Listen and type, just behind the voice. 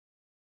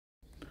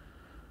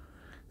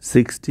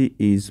60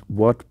 is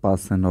what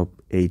percent of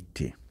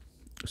 80?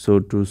 So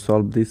to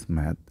solve this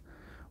math,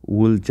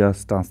 we'll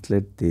just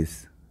translate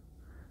this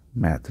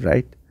math,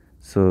 right?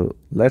 So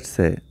let's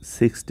say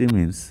 60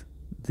 means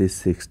this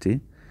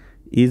 60,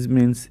 is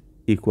means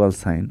equal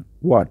sign,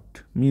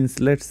 what means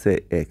let's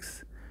say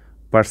x,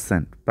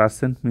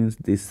 percent means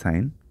this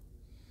sign,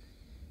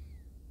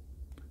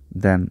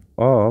 then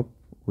of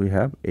we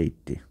have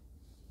 80.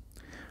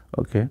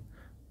 Okay,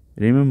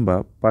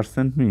 remember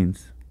percent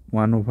means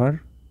 1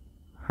 over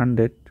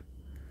 100.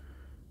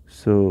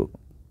 So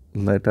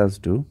let us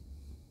do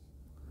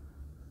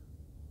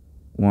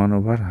 1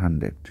 over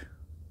 100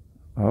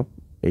 of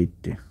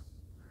 80,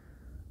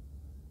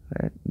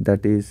 right?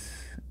 That is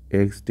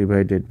x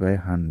divided by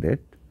 100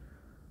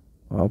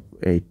 of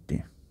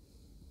 80.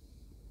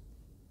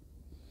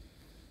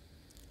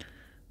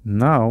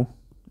 Now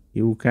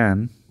you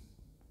can,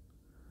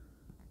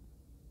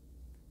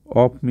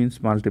 of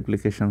means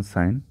multiplication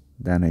sign,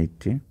 then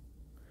 80.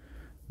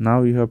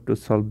 Now you have to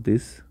solve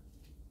this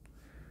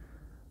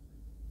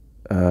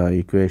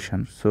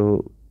equation.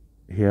 So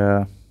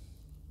here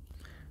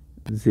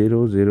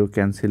 0 0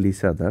 cancel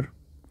each other,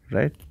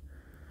 right?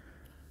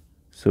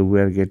 So we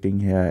are getting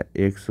here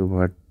x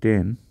over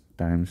 10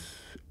 times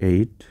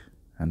 8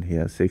 and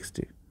here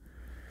 60.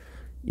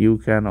 You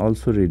can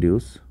also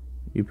reduce.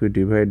 If you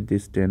divide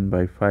this 10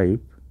 by 5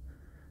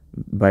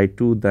 by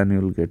 2, then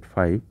you will get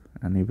 5,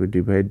 and if you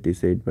divide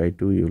this 8 by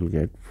 2, you will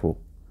get 4,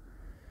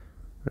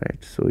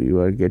 right? So you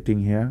are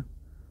getting here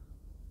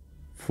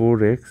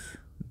 4x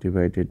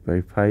divided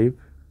by 5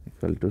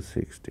 equal to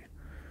 60.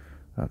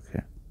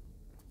 Okay,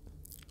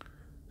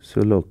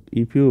 so look,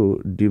 if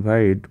you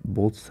divide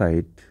both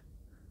sides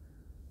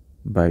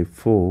by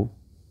 4,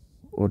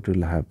 what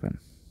will happen?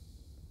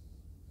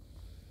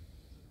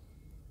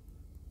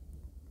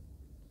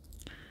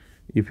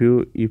 If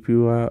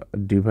you are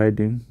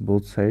dividing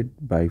both sides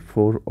by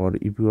 4, or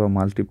if you are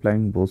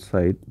multiplying both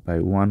sides by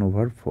 1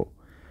 over 4,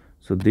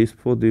 so this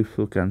 4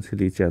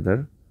 cancel each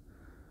other,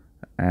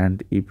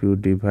 and if you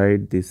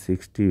divide this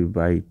 60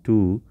 by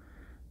 2,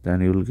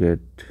 then you will get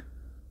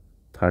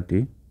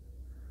 30,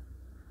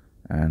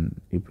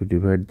 and if you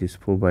divide this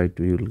 4 by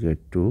 2, you will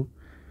get 2.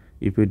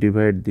 If you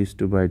divide this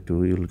 2 by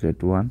 2, you will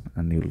get 1,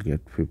 and you will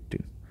get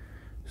 15.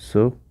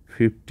 So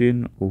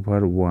 15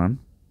 over 1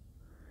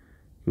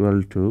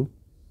 equal to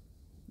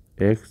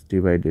x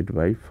divided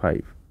by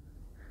 5.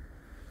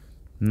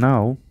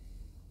 Now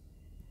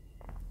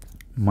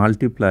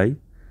multiply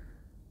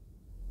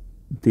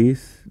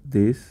this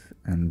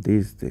and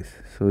this.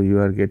 So you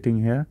are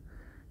getting here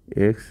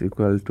x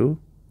equal to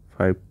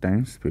 5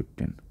 times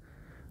 15.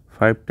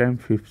 5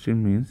 times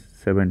 15 means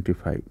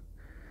 75.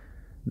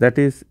 That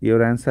is,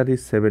 your answer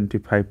is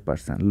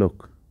 75%.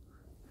 Look,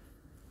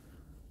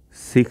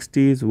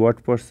 60 is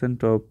what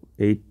percent of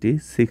 80?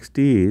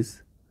 60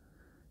 is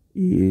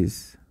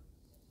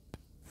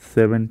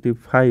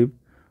 75%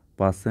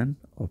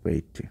 of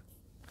 80.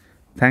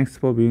 Thanks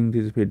for viewing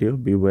this video.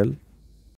 Be well.